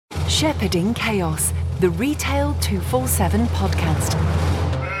Shepherding Chaos, the Retail 247 podcast.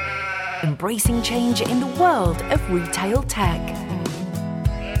 Embracing change in the world of retail tech.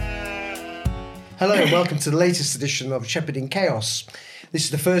 Hello and welcome to the latest edition of Shepherding Chaos. This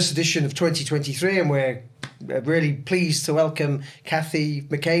is the first edition of 2023 and we're really pleased to welcome Kathy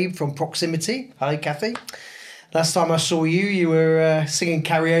McCabe from Proximity. Hi Kathy. Last time I saw you, you were singing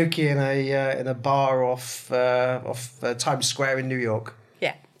karaoke in a bar off Times Square in New York.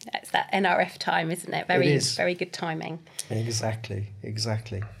 Yeah, it's that NRF time, isn't it? It is. Very good timing. Exactly.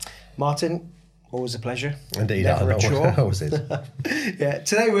 Martin, always a pleasure. Indeed, Never a chore. Always is. Yeah.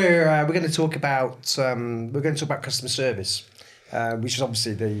 Today we're going to talk about customer service, which is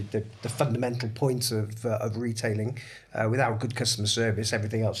obviously the fundamental point of retailing. Without good customer service,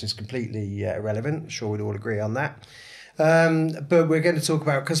 everything else is completely irrelevant. I'm sure we'd all agree on that. But we're going to talk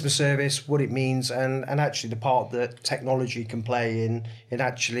about customer service, what it means, and actually the part that technology can play in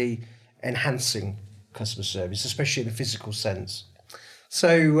actually enhancing customer service, especially in a physical sense.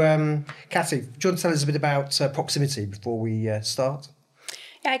 So, Kathy, do you want to tell us a bit about Proximity before we start?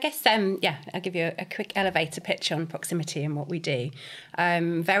 Yeah, I guess, I'll give you a quick elevator pitch on Proximity and what we do.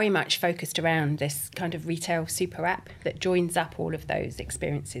 Very much focused around this kind of retail super app that joins up all of those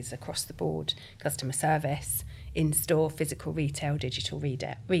experiences across the board, customer service, in-store, physical retail, digital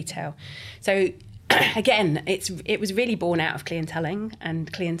retail. So again, it was really born out of clienteling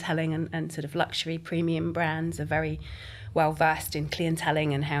and sort of luxury premium brands are very well versed in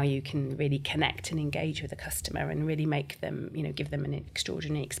clienteling and how you can really connect and engage with a customer and really make them, give them an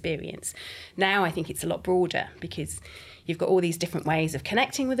extraordinary experience. Now I think it's a lot broader because you've got all these different ways of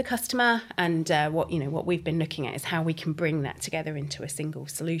connecting with a customer, and what we've been looking at is how we can bring that together into a single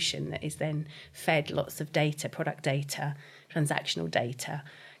solution that is then fed lots of data, product data, transactional data,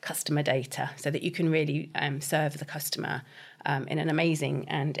 customer data, so that you can really serve the customer in an amazing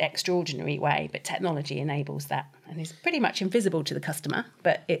and extraordinary way. But technology enables that and is pretty much invisible to the customer,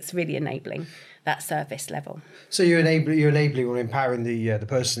 but it's really enabling that service level. So you're enabling or empowering the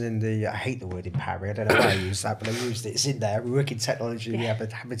person in the, I hate the word empowering, I don't know why I use that, but I used it, it's in there. We work in technology, we have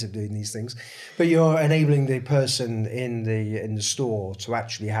a habit of doing these things. But you're enabling the person in the store to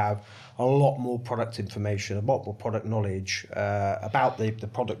actually have a lot more product information, a lot more product knowledge about the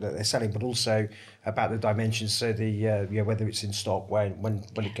product that they're selling, but also about the dimensions, so whether it's in stock, when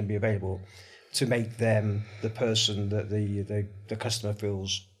it can be available, to make them the person that the customer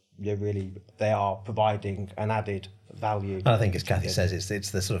feels really they are providing an added value. And I think, as Kathy says, it's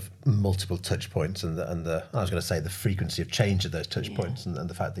the sort of multiple touch points and the I was going to say the frequency of change of those touch points and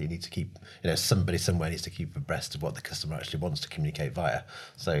the fact that you need to keep, somebody somewhere needs to keep abreast of what the customer actually wants to communicate via.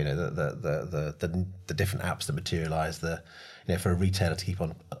 So the different apps that materialise for a retailer to keep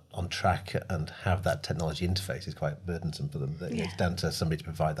on track and have that technology interface is quite burdensome for them. It's down to somebody to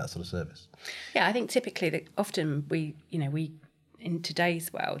provide that sort of service. Yeah, I think typically that often we in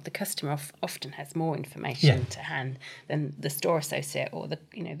today's world, the customer often has more information to hand than the store associate or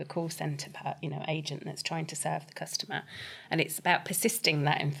the call centre agent that's trying to serve the customer. And it's about persisting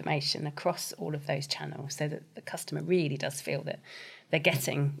that information across all of those channels so that the customer really does feel that they're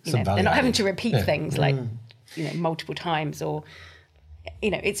getting, they're not having to repeat things like, multiple times or,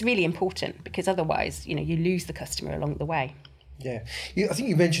 it's really important because otherwise, you lose the customer along the way. Yeah. I think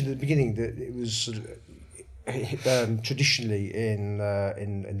you mentioned at the beginning that it was sort of traditionally in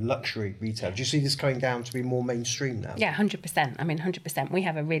luxury retail. Do you see this coming down to be more mainstream now? Yeah, 100%. I mean, 100%. We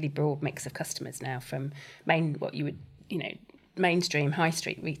have a really broad mix of customers now, from mainstream high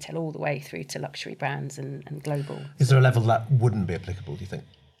street retail all the way through to luxury brands and global. Is there a level that wouldn't be applicable, do you think?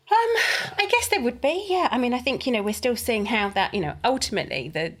 I guess there would be, yeah. I mean, I think, we're still seeing how that, ultimately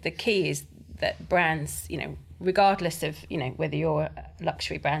the key is that brands, regardless of, whether you're a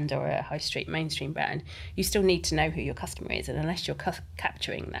luxury brand or a high street mainstream brand, you still need to know who your customer is. And unless you're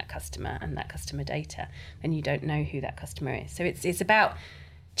capturing that customer and that customer data, then you don't know who that customer is. So it's about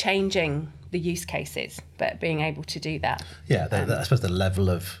changing the use cases, but being able to do that. Yeah, I suppose the level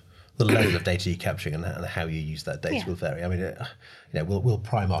of data you're capturing and how you use that data will vary. I mean, will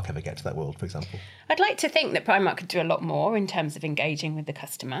Primark ever get to that world, for example? I'd like to think that Primark could do a lot more in terms of engaging with the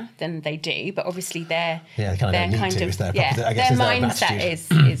customer than they do, but obviously their mindset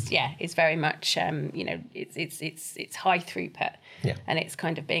is very much it's high throughput, and it's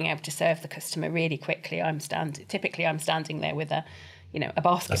kind of being able to serve the customer really quickly. I'm standing there with a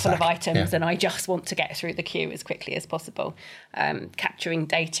basket full of items and I just want to get through the queue as quickly as possible. Capturing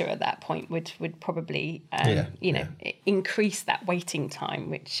data at that point would probably, increase that waiting time,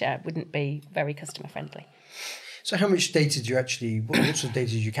 which wouldn't be very customer friendly. So how much data do you actually, what sort of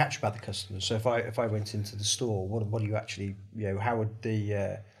data did you capture about the customer? So if I went into the store, what do you actually, how would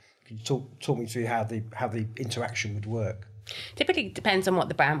could Could you talk me through how the interaction would work? Typically it depends on what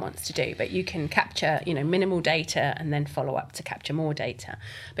the brand wants to do, but you can capture, minimal data and then follow up to capture more data.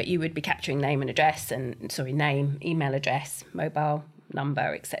 But you would be capturing name, email address, mobile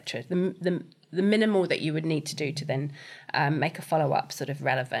number, etc. The minimal that you would need to do to then make a follow-up sort of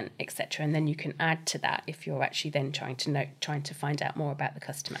relevant, etc. And then you can add to that if you're actually then trying to find out more about the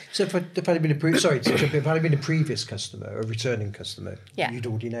customer. So if I'd been a previous customer, a returning customer, you'd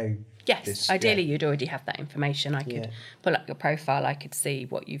already know. Yes, this, ideally you'd already have that information. I could pull up your profile, I could see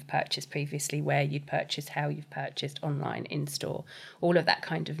what you've purchased previously, where you'd purchased, how you've purchased, online, in store, all of that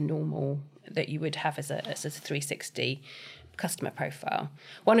kind of normal that you would have as a 360 customer profile.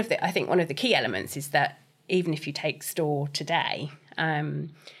 One of the key elements is that even if you take store today,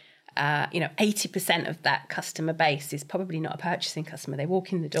 80% of that customer base is probably not a purchasing customer. They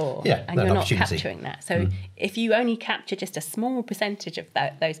walk in the door and you're not capturing that. So if you only capture just a small percentage of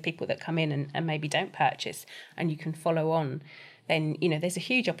those people that come in and maybe don't purchase, and you can follow on, then there's a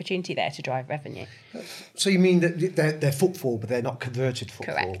huge opportunity there to drive revenue. So you mean that they're footfall, but they're not converted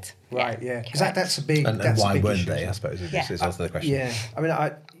footfall? Correct. Right. Yeah. Because that's a big. And that's why a big weren't issue, they? I suppose is also the question. Yeah. I mean,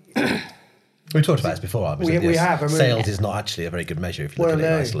 we talked about this before. We have. I mean, sales is not actually a very good measure if you look at it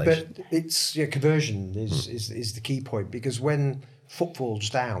in isolation. But it's conversion is the key point, because when footfall's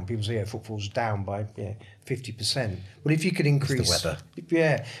down, people say footfall's down by 50%. Well, if you could increase the weather.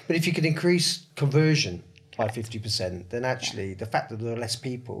 But if you could increase conversion by 50%, then actually the fact that there are less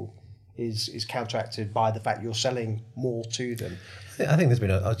people is counteracted by the fact you're selling more to them. I think there's been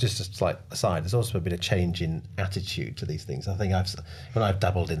just a slight aside. There's also been a change in attitude to these things. I think when I've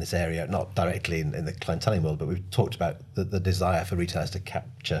dabbled in this area, not directly in the clienteling world, but we've talked about the desire for retailers to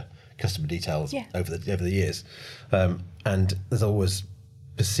capture customer details over the years, and there's always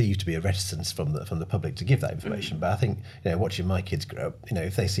perceived to be a reticence from the public to give that information. But I think watching my kids grow up,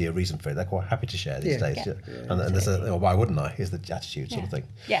 if they see a reason for it, they're quite happy to share these days. Yeah. And there's why wouldn't I? Is the attitude sort of thing.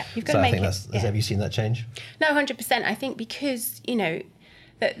 Yeah, you've got to make it. Have you seen that change? No, 100%. I think because the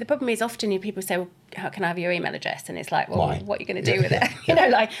problem is often people say, well, how can I have your email address? And it's like, well, why? What are you going to do with it?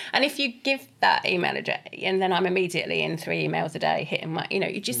 And if you give that email address, and then I'm immediately in 3 emails a day hitting my,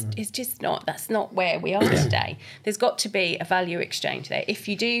 it's just not, that's not where we are today. There's got to be a value exchange there. If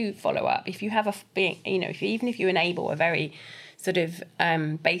you do follow up, if you have even if you enable a very sort of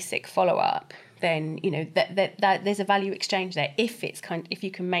basic follow up, then that there's a value exchange there if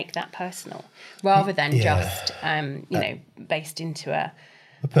you can make that personal rather than just based into a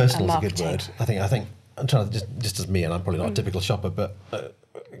personal is a good word. I think I'm trying to just as me, and I'm probably not a typical shopper, but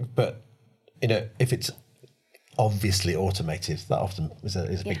if it's obviously automated, that often is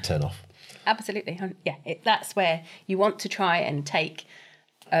a big turn off. Absolutely, that's where you want to try and take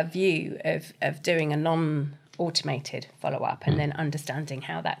a view of doing a non-automated follow-up and then understanding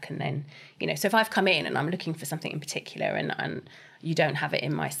how that can then so if I've come in and I'm looking for something in particular and you don't have it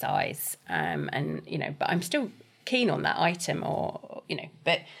in my size but I'm still keen on that item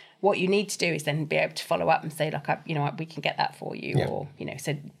but what you need to do is then be able to follow up and say, look, we can get that for you, or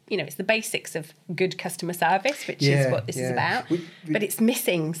it's the basics of good customer service, which is what this is about. But it's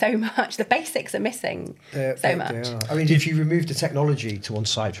missing so much. The basics are missing so much. They are. I mean, if you remove the technology to one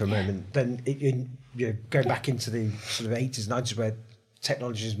side for a moment, then going back into the sort of 80s, 90s, where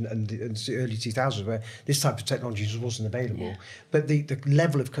technologies and the early 2000s, where this type of technology just wasn't available. But the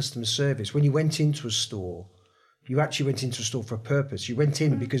level of customer service, when you went into a store, you actually went into a store for a purpose. You went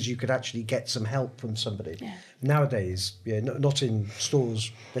in because you could actually get some help from somebody. Yeah. Nowadays, not in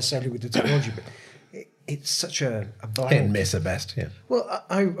stores necessarily with the technology, but it's such a blank. Hit and miss at best, yeah. Well,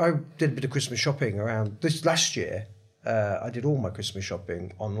 I did a bit of Christmas shopping around this last year. I did all my Christmas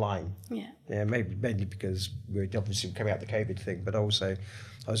shopping online. Yeah, mainly because we're obviously coming out of the COVID thing, but also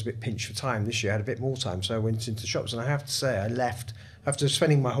I was a bit pinched for time this year. I had a bit more time, so I went into shops, and I have to say, I left after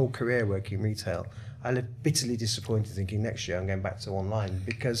spending my whole career working retail. I left bitterly disappointed, thinking next year I'm going back to online,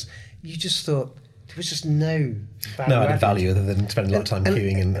 because you just thought there was just no value other than spending a lot of time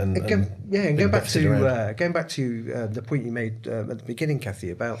queuing and going back to the point you made at the beginning,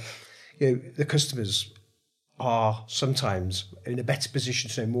 Kathy, about the customers are sometimes in a better position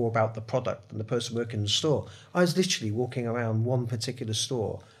to know more about the product than the person working in the store. I was literally walking around one particular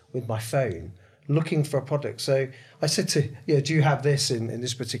store with my phone looking for a product. So I said to, do you have this in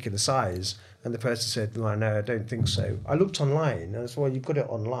this particular size? And the person said, well, no, I don't think so. I looked online, and I said, well, you've got it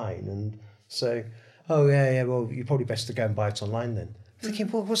online. And so, well, you're probably best to go and buy it online then. I'm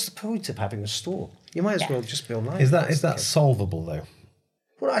thinking, well, what's the point of having a store? You might as well just be online. Is that solvable, though?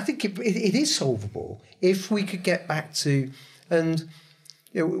 Well, I think it is solvable if we could get back to, and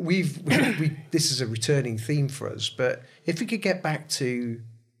we this is a returning theme for us, but if we could get back to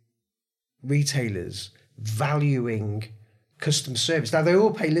retailers valuing customer service. Now, they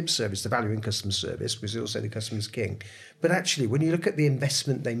all pay lip service to valuing customer service because they all say the customer's king. But actually, when you look at the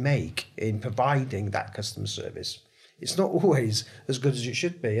investment they make in providing that customer service, it's not always as good as it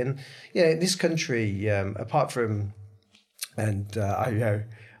should be. And, in this country, apart from, and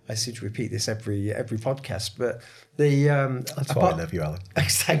I seem to repeat this every podcast, but that's why I love you, Alan.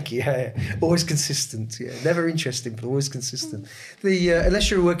 Thank you. Yeah. Always consistent. Yeah, never interesting, but always consistent. Unless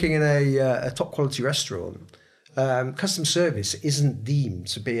you're working in a top quality restaurant, customer service isn't deemed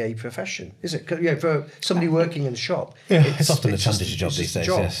to be a profession, is it? For somebody working in a shop, it's often a transition job these days.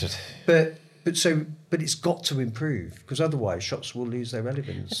 Yes. But it's got to improve because otherwise shops will lose their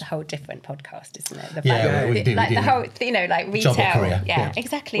relevance. It's a whole different podcast, isn't it? We do. The whole, like retail. Job or career. Yeah,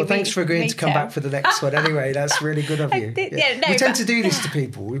 exactly. Well, thanks for agreeing to come back for the next one. Anyway, that's really good of you. We tend to do this to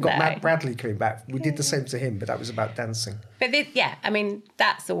people. We've got Matt Bradley coming back. We did the same to him, but that was about dancing. But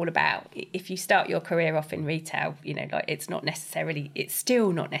that's all about, if you start your career off in retail, it's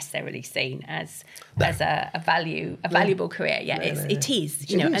still not necessarily seen as a valuable career. Yeah, it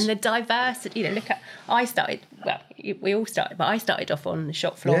is, and the diversity, look at, we all started, but I started off on the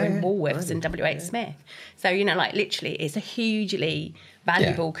shop floor in Woolworths and WH Smith. So, literally it's a hugely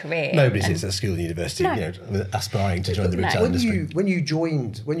valuable career. Nobody sits at school and university, aspiring to join the retail industry. When you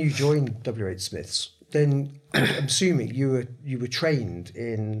joined WH Smiths, then I'm assuming you were trained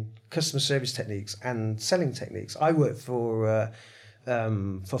in customer service techniques and selling techniques. I worked for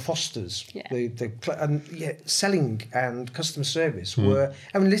Foster's. Selling and customer service were.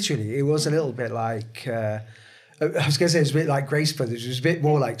 I mean, literally, it was a little bit like. I was going to say it was a bit like Grace Brothers. It was a bit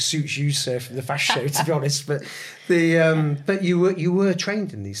more like Suits You, Sir, from the Fast Show, to be honest. But but you were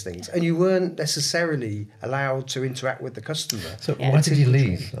trained in these things, and you weren't necessarily allowed to interact with the customer. So why did you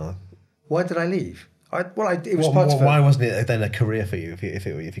leave? Why did I leave? It was why wasn't it then a career for you if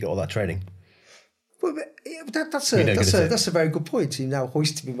you got all that training? Well, that's a very good point. You now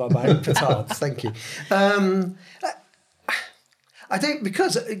hoisted me by my own petards. Thank you. I think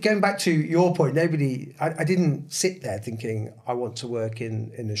because going back to your point, I didn't sit there thinking I want to work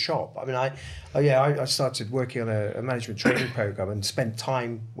in a shop. I mean, I started working on a management training program and spent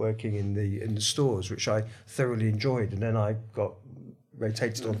time working in the stores, which I thoroughly enjoyed, and then I got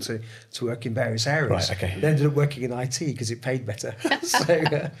rotated on to work in various areas. Right, okay. And ended up working in IT because it paid better. But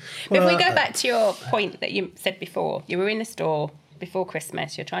if we go back to your point that you said before, you were in the store before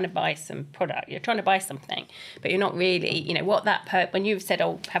Christmas, you're trying to buy some product, you're trying to buy something, but you're not really, when you've said,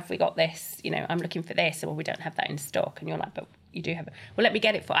 oh, have we got this, I'm looking for this, or we don't have that in stock, and you're like, but you do have it. Well, let me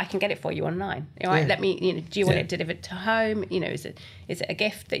get it I can get it for you online. All right, let me, do you want it delivered to home? Is it a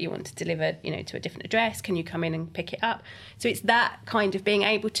gift that you want to deliver, to a different address? Can you come in and pick it up? So it's that kind of being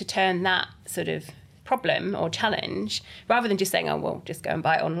able to turn that sort of problem or challenge, rather than just saying, oh, well, just go and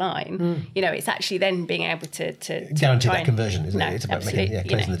buy it online. It's actually then being able to guarantee that conversion, isn't it? It's about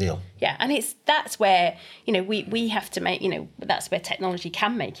closing the deal. Yeah, and that's where we have to make that's where technology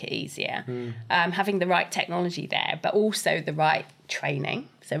can make it easier. Having the right technology there, but also the right training.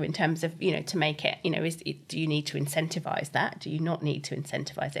 So in terms of to make it, do you need to incentivize that? Do you not need to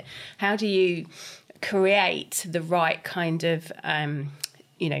incentivize it? How do you create the right kind of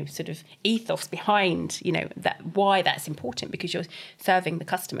sort of ethos behind, that why that's important, because you're serving the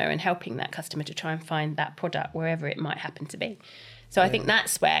customer and helping that customer to try and find that product wherever it might happen to be. So I think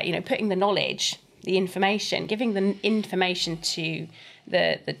that's where, putting the knowledge, the information, giving the information to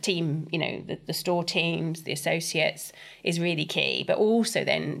the team, the store teams, the associates is really key, but also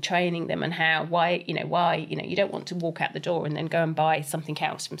then training them on why you don't want to walk out the door and then go and buy something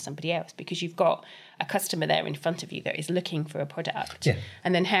else from somebody else, because you've got a customer there in front of you that is looking for a product. Yeah.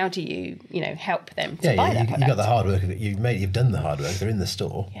 And then how do you, help them to buy that product? You've got the hard work, you've done the hard work, they're in the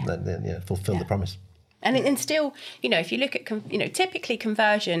store, then fulfill the promise. And still, if you look at, typically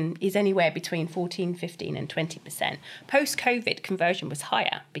conversion is anywhere between 14, 15 and 20%. Post-COVID, conversion was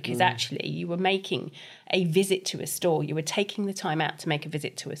higher because actually you were making a visit to a store. You were taking the time out to make a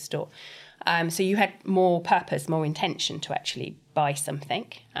visit to a store. So you had more purpose, more intention to actually buy something.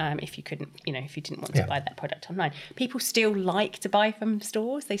 If you couldn't, if you didn't want to buy that product online. People still like to buy from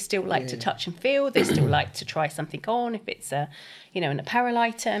stores. They still like to touch and feel. They still like to try something on if it's an apparel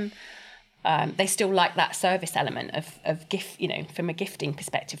item. They still like that service element of gift, from a gifting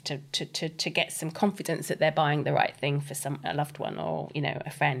perspective, to get some confidence that they're buying the right thing for a loved one or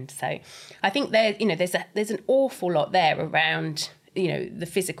a friend. So I think there's an awful lot there around the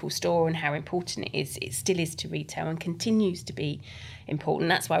physical store and how important it is. It still is to retail and continues to be important.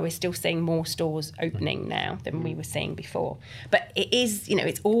 That's why we're still seeing more stores opening now than we were seeing before. But it is,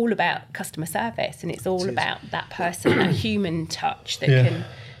 it's all about customer service, and it's all about that person, that human touch that can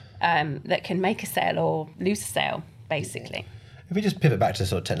that can make a sale or lose a sale, basically. If we just pivot back to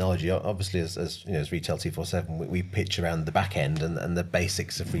sort of technology, obviously as you know, as Retail 247, we pitch around the back end and the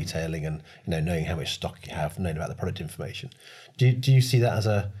basics of retailing, and knowing how much stock you have, knowing about the product information. Do you see that as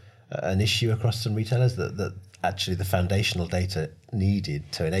an issue across some retailers, that actually the foundational data needed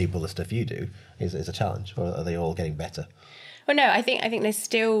to enable the stuff you do is a challenge, or are they all getting better? Well, no, I think there's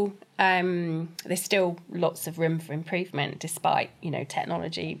still lots of room for improvement, despite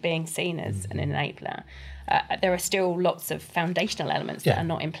technology being seen as an enabler. There are still lots of foundational elements that are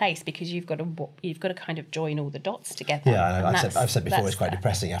not in place, because you've got to kind of join all the dots together. Yeah, I've said before, it's quite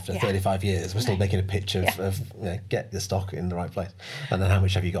depressing after 35 years. We're still making a pitch of get the stock in the right place, and then how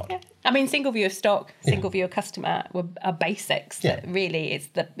much have you got? Yeah. I mean, single view of stock, single view of customer are basics. That really,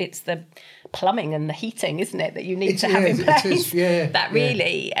 it's the plumbing and the heating, isn't it, that you need to have in place? That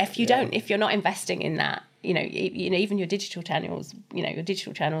really, if you're not investing in that, even your digital channels, your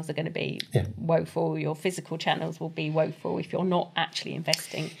digital channels are going to be woeful. Your physical channels will be woeful if you're not actually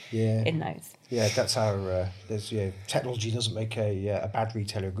investing in those. Yeah, that's how technology doesn't make a bad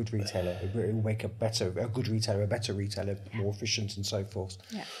retailer a good retailer. It will make a good retailer a better retailer, more efficient and so forth.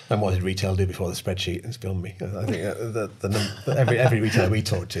 Yeah. And what did retail do before the spreadsheet? It's beyond me. I think every retailer we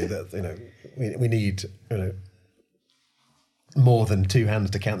talk to, that we need more than two hands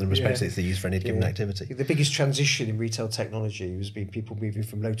to count the number of spreadsheets they use for any given activity. The biggest transition in retail technology has been people moving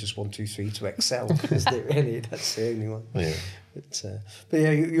from Lotus 123 to Excel. That's the only one. Yeah. But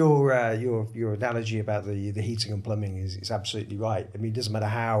your analogy about the heating and plumbing is absolutely right. I mean, it doesn't matter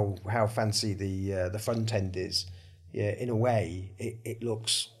how fancy the front end is. Yeah, in a way, it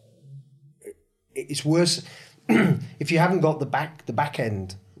looks. It's worse if you haven't got the back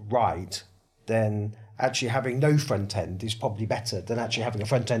end right. Then actually having no front end is probably better than actually having a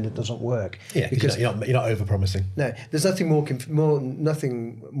front end that doesn't work. Yeah, because you're not over-promising. No, there's nothing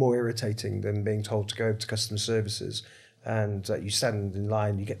more irritating than being told to go over to customer services, and you stand in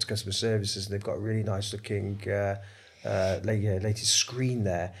line, you get to customer services, and they've got a really nice looking latest screen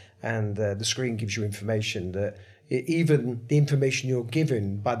there, and the screen gives you information that even the information you're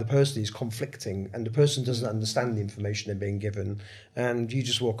given by the person is conflicting, and the person doesn't understand the information they're being given, and you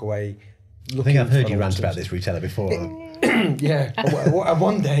just walk away. I think I've heard you rant about this retailer before. Yeah,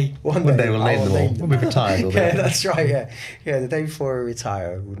 one day we'll name them all. When we retire, that's right. Yeah. The day before we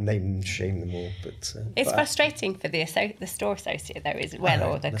retire, we'll name and shame them all. But it's frustrating for the store associate though, as well,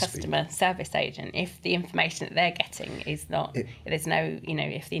 or the customer service agent, if the information that they're getting is not. There's no,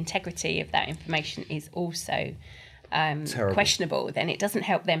 if the integrity of that information is also questionable, then it doesn't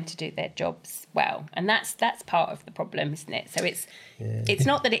help them to do their jobs well, and that's part of the problem, isn't it? So it's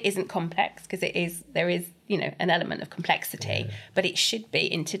not that it isn't complex, because there is an element of complexity, but it should be,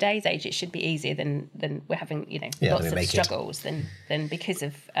 in today's age, it should be easier than we're having lots of struggles than because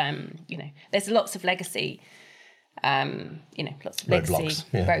of there's lots of legacy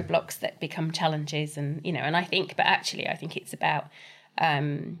roadblocks that become challenges, and and I think it's about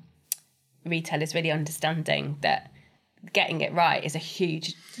retailers really understanding that getting it right is a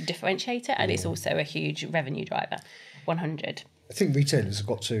huge differentiator, and it's also a huge revenue driver. 100. I think retailers have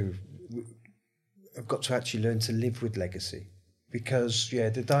got to actually learn to live with legacy, because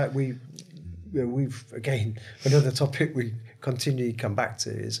we've again, another topic we continually come back to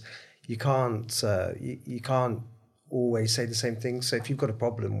is you can't always say the same thing. So if you've got a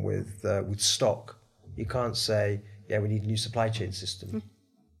problem with stock, you can't say we need a new supply chain system.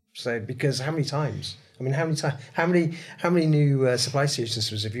 So because how many times? I mean, how many new supply chain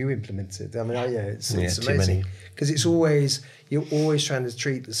systems have you implemented? I mean, it's amazing, because you're always trying to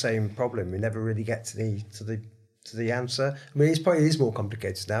treat the same problem. You never really get to the answer. I mean, it is more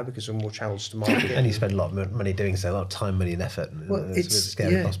complicated now because there are more channels to market, and you spend a lot of money doing so, a lot of time, money, and effort. Well, it's a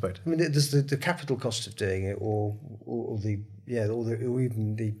scary prospect. I mean, there's the capital cost of doing it, or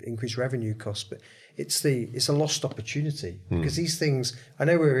even the increased revenue cost, but it's a lost opportunity, because these things, I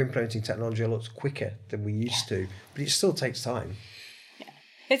know we're implementing technology a lot quicker than we used to, but it still takes time. Yeah.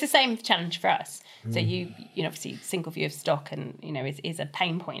 It's the same challenge for us. So you obviously single view of stock, and is a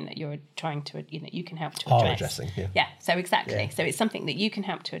pain point that you're trying to you can help to address. Addressing, so exactly. So it's something that you can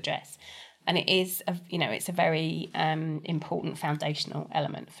help to address, and it is it's a very important foundational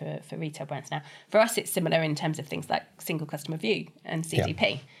element for retail brands now. For us, it's similar in terms of things like single customer view and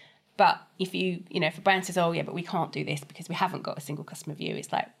CDP. But if if a brand says, but we can't do this because we haven't got a single customer view,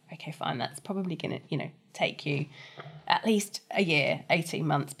 it's like, okay, fine, that's probably going to, take you at least a year, 18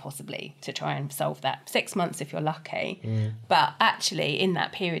 months possibly to try and solve that. 6 months if you're lucky. But actually in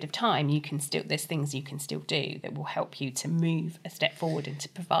that period of time, there's things you can still do that will help you to move a step forward and to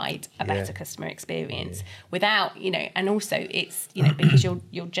provide a better customer experience without, and also it's, because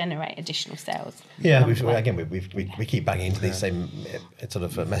you'll generate additional sales. Yeah, we keep banging into these same sort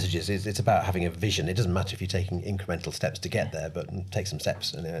of messages. It's about having a vision. It doesn't matter if you're taking incremental steps to get there, but take some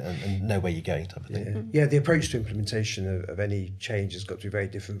steps and know where you're going type of thing. Yeah, the approach to implementation of any change has got to be very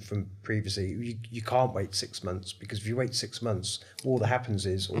different from previously. You can't wait 6 months, because if you wait 6 months, all that happens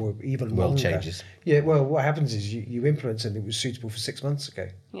is, or even World longer, changes. Yeah, well, what happens is you implement something that was suitable for 6 months ago.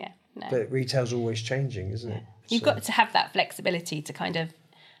 Yeah, no. But retail's always changing, isn't it? You've got to have that flexibility to kind of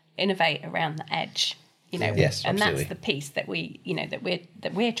innovate around the edge, Yes, and absolutely. that's the piece that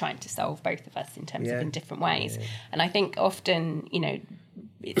we're trying to solve, both of us, in terms of in different ways. And I think often,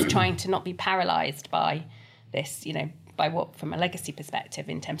 it's trying to not be paralysed by this, by what, from a legacy perspective,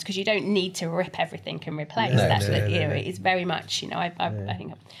 in terms, because you don't need to rip everything and replace. It is very much, I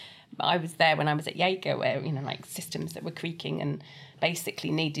think I was there when I was at Jaeger, where like systems that were creaking and basically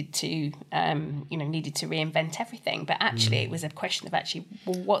needed to reinvent everything. But actually, it was a question of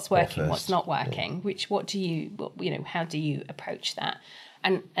what's working, what's not working. How do you approach that?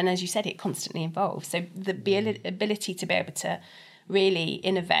 And as you said, it constantly evolves. So the ability to be able to really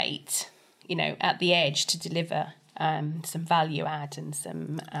innovate, at the edge to deliver some value add and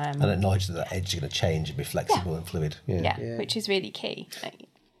some and acknowledge that edge is going to change and be flexible and fluid. Which is really key.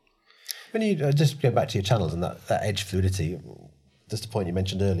 When you just go back to your channels and that edge fluidity, just the point you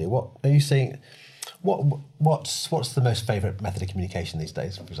mentioned earlier, what are you seeing? What's the most favourite method of communication these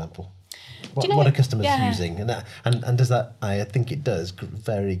days, for example? What are customers using? And does that, I think it does,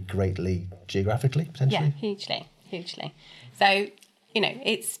 vary greatly geographically, potentially? Yeah, hugely. So,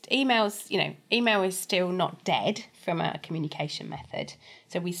 it's emails, email is still not dead from a communication method.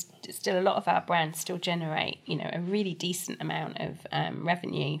 So we still, a lot of our brands still generate, a really decent amount of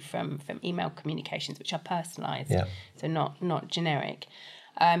revenue from email communications, which are personalised, so not generic.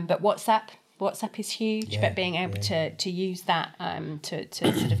 But WhatsApp is huge, but being able to use that to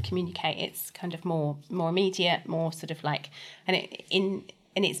sort of communicate, it's kind of more immediate, more sort of like, and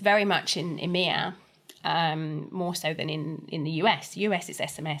it's very much in EMEA. More so than in the US. US is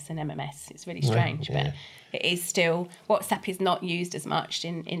SMS and MMS. It's really strange, but it is still, WhatsApp is not used as much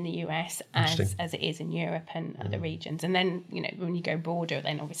in the US as it is in Europe and other regions. And then, when you go broader,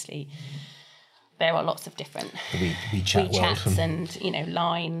 then obviously there are lots of different WeChats and,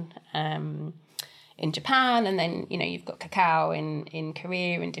 Line in Japan, and then you've got Kakao in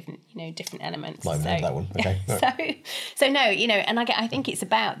Korea and different elements. Might have that one. Okay. Right. So no, and I think it's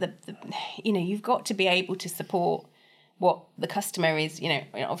about the you've got to be able to support what the customer is,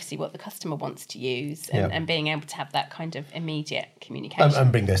 obviously what the customer wants to use, and being able to have that kind of immediate communication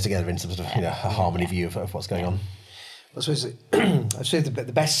and bring those together in some sort of a harmony view of what's going on. I suppose I'd say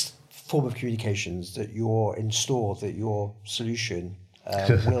the best form of communication is that you're in store, that your solution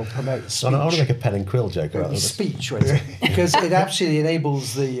will promote speech. I want to make a pen and quill joke about this. Speech, right? Because it absolutely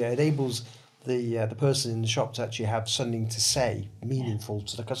enables the person in the shop to actually have something to say, meaningful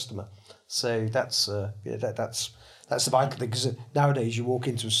to the customer. So that's the vital thing. Because nowadays you walk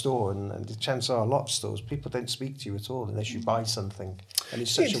into a store, and the chances are a lot of stores people don't speak to you at all unless you buy something. And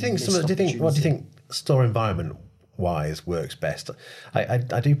it's such What do you think store environment wise works best? I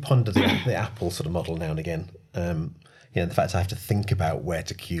do ponder the Apple sort of model now and again. The fact I have to think about where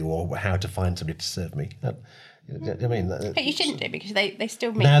to queue or how to find somebody to serve me. But you shouldn't do, because they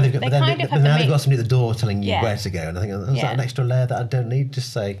still mean now they've got somebody at the door telling you where to go, and I think is that an extra layer that I don't need?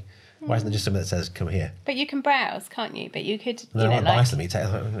 Just say, why isn't there just something that says come here? But you can browse, can't you? But you could buy something.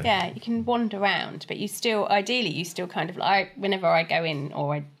 You can wander around, but you still kind of like, whenever I go in,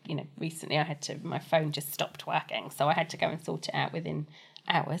 or recently my phone just stopped working, so I had to go and sort it out within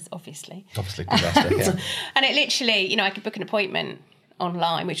hours, obviously. And it literally, I could book an appointment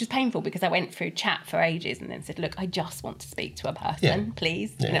online, which was painful because I went through chat for ages and then said, look, I just want to speak to a person,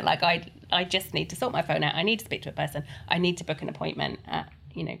 please. I just need to sort my phone out. I need to speak to a person. I need to book an appointment at,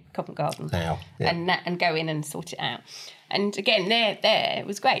 Covent Garden now, and go in and sort it out. And again, there it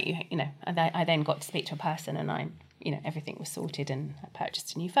was great, and I then got to speak to a person, and everything was sorted, and I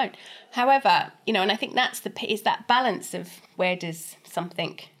purchased a new phone. However, and I think is that balance of where does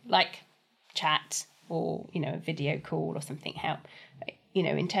something like chat or, a video call or something help,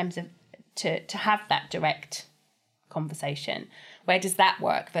 in terms of to have that direct conversation where does that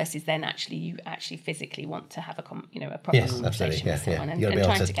work versus then actually you actually physically want to have a proper Yes, conversation absolutely. with Yeah, someone yeah. and, You gotta be and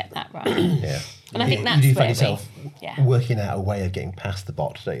able trying to- to get that right. Yeah. And I think that's you do where find yourself yeah. working out a way of getting past the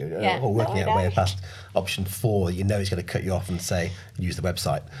bot, don't you? Yeah. Or working No, I out a way know. past option 4. You know it's going to cut you off and say, use the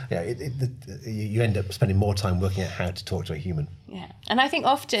website. You end up spending more time working out how to talk to a human. Yeah, and I think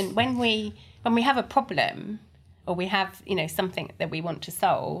often when we have a problem or we have something that we want to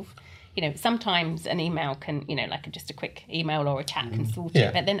solve, sometimes an email can like just a quick email or a chat can sort Yeah.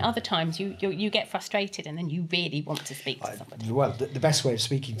 it. But then other times you get frustrated and then you really want to speak to somebody. Well, the best way of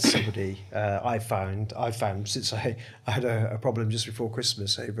speaking to somebody, I found since I had a problem just before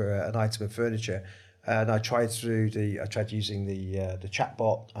Christmas over an item of furniture, and I tried using the chat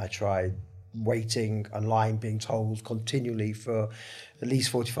bot. I tried waiting online, being told continually for at least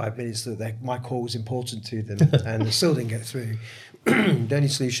 45 minutes that my call was important to them, and they still didn't get through. The only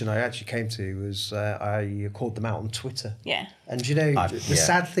solution I actually came to was I called them out on Twitter. Yeah. And the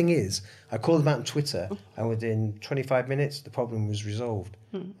sad thing is, I called them out on Twitter, and within 25 minutes, the problem was resolved.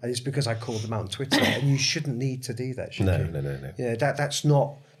 And it's because I called them out on Twitter, and you shouldn't need to do that, should you? No. Yeah, that's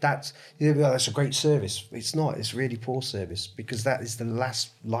not. That's a great service. It's not. It's really poor service, because that is the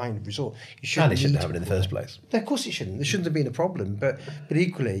last line of resort. You And it shouldn't need have it to in the call first them. place. No, of course it shouldn't. There shouldn't have been a problem. But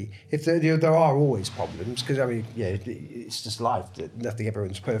equally, if there are always problems, because it's just life. That nothing ever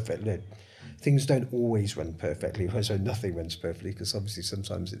runs perfectly. Things don't always run perfectly. So nothing runs perfectly, because obviously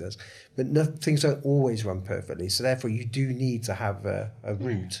sometimes it does. But things don't always run perfectly. So therefore, you do need to have a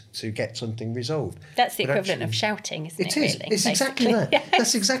route to get something resolved. That's the But equivalent of actually- shouting, isn't it? It is. Really, It's exactly basically? that. Yeah.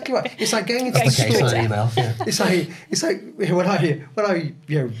 That's exactly right. It's like going into That's the the case store. on an email. Yeah. It's like when I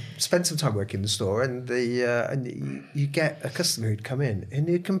spent some time working in the store, and you get a customer who'd come in and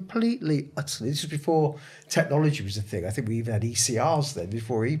they're utterly. This was before technology was a thing. I think we even had ECRs then,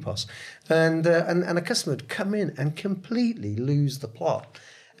 before EPOS, and a customer would come in and completely lose the plot.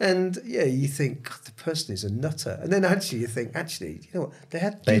 And you think, God, the person is a nutter. And then actually you think, you know what, they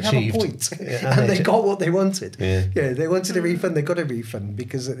have achieved. a point. Yeah, and they got what they wanted. Yeah. They wanted a refund, they got a refund,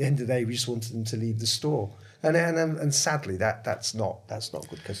 because at the end of the day we just wanted them to leave the store. And sadly that's not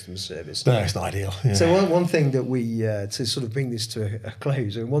good customer service. No, it's not ideal. Yeah. So one thing that we, to sort of bring this to a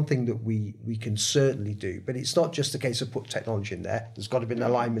close, and one thing that we can certainly do, but it's not just a case of put technology in there. There's got to be an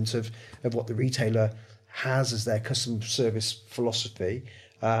alignment of what the retailer has as their customer service philosophy.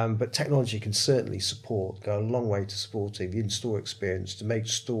 But technology can certainly go a long way to supporting the in-store experience to make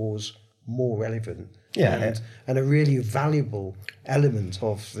stores more relevant. Yeah. And a really valuable element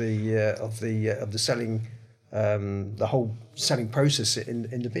of the selling. The whole selling process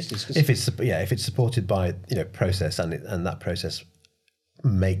in the business. If it's supported by process and that process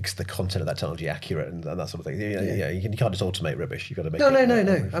makes the content of that technology accurate and that sort of thing. You can't just automate rubbish. You've got to make No,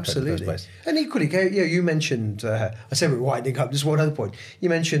 it absolutely. And equally, you mentioned. I said we're winding up. Just one other point. You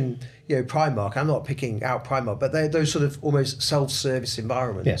mentioned, Primark. I'm not picking out Primark, but they're those sort of almost self-service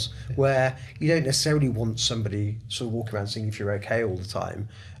environments Yes. where you don't necessarily want somebody sort of walking around saying if you're okay all the time,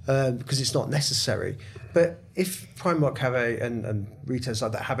 because it's not necessary. But if Primark and retailers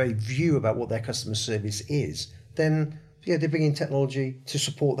like that have a view about what their customer service is, then they're bringing technology to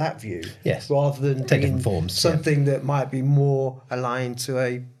support that view, Yes. rather than Take bringing different forms, something that might be more aligned to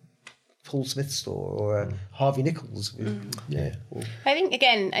a Paul Smith store or a Harvey Nichols. Yeah. I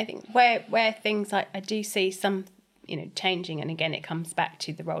think where things I do see some changing, and again it comes back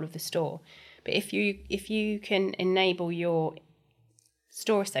to the role of the store. But if you can enable your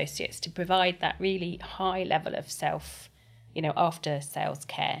store associates to provide that really high level of after sales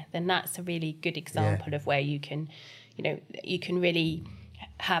care, then that's a really good example of where you can really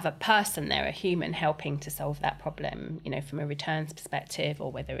have a person there, a human, helping to solve that problem, from a returns perspective,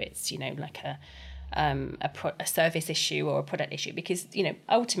 or whether it's like a service issue or a product issue, because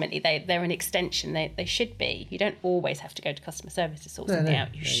ultimately they're an extension. They should be. You don't always have to go to customer service to sort something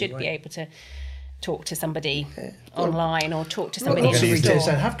out. You should be able to talk to somebody online or talk to somebody Lots in of the retailers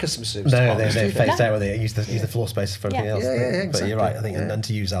store. don't have customer service. No, departments, they're do they? phased out. They use the floor space for everything else. Yeah, But exactly. you're right. I think, and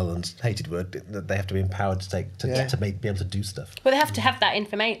to use Alan's hated word, that they have to be empowered to be able to do stuff. Well, they have to have that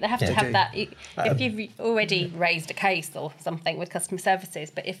information. They have to They have do. that. If you've already raised a case or something with customer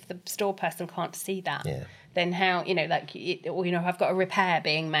services, but if the store person can't see that, then how I've got a repair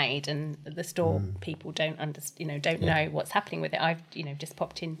being made and the store people don't know what's happening with it. I've just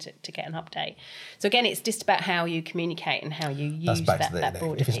popped in to get an update. So again, it's just about how you communicate and how you use That's back that to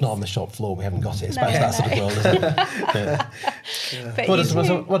broader if it's piece. not on the shop floor, we haven't got it. It's No, back to that sort of world, isn't it? But What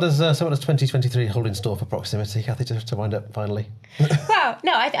you does 2023 hold in store for Proximity, Kathy, to wind up finally? Well,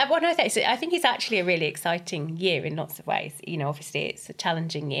 no, I think it's actually a really exciting year in lots of ways. Obviously it's a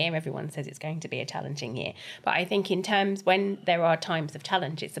challenging year. Everyone says it's going to be a challenging year. But I think in terms when there are times of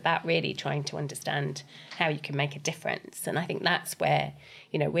challenge, it's about really trying to understand how you can make a difference. And I think that's where,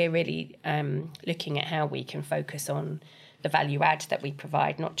 you know, we're really looking at how we can focus on the value add that we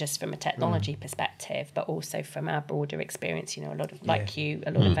provide, not just from a technology perspective, but also from our broader experience. You know, a lot of, like you,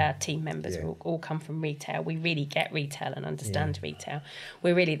 a lot of our team members will all come from retail. We really get retail and understand retail.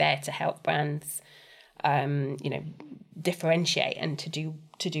 We're really there to help brands, you know, differentiate and to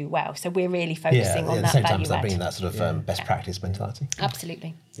do well. So we're really focusing on at the that same time value as that add. bringing that sort of best practice mentality.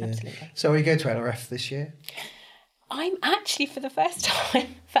 Absolutely. So we go to NRF this year? I'm actually, for the first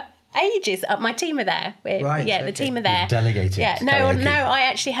time for ages, my team are there. The team are there. You've delegated. Yeah, karaoke. no, I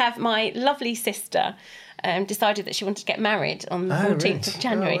actually have my lovely sister decided that she wanted to get married on the 14th of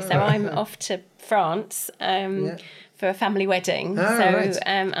January. So I'm off to France for a family wedding.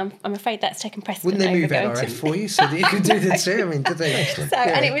 I'm afraid that's taken precedent. Wouldn't they move over going NRF to... for you so that you could do the two? I mean, did they?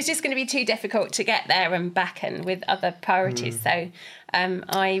 And it was just going to be too difficult to get there and back, and with other priorities. So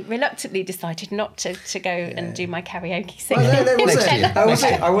I reluctantly decided not to go and do my karaoke singing.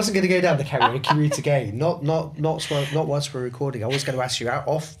 I wasn't going to go down the karaoke route again. Not once we're recording. I was going to ask you out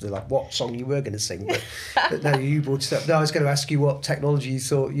off what song you were going to sing, but no, you brought it up. No, I was going to ask you what technology you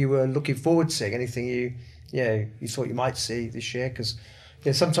thought you were looking forward to seeing. Anything you thought you might see this year, because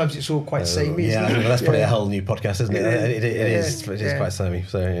sometimes it's all quite samey. Yeah, isn't it? that's probably a whole new podcast, isn't it? It is quite samey.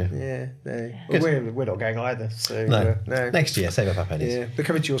 So we're not going either. So no. Next year, save up our pennies. Yeah, we're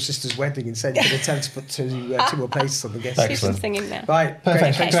coming to your sister's wedding and saying you can attempt to put two more places on the guest list. Do some singing now. Right,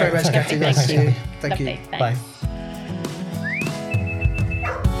 perfect. Thanks very much, Cathy. Nice to see you. Thank you. Lovely, Bye. thanks.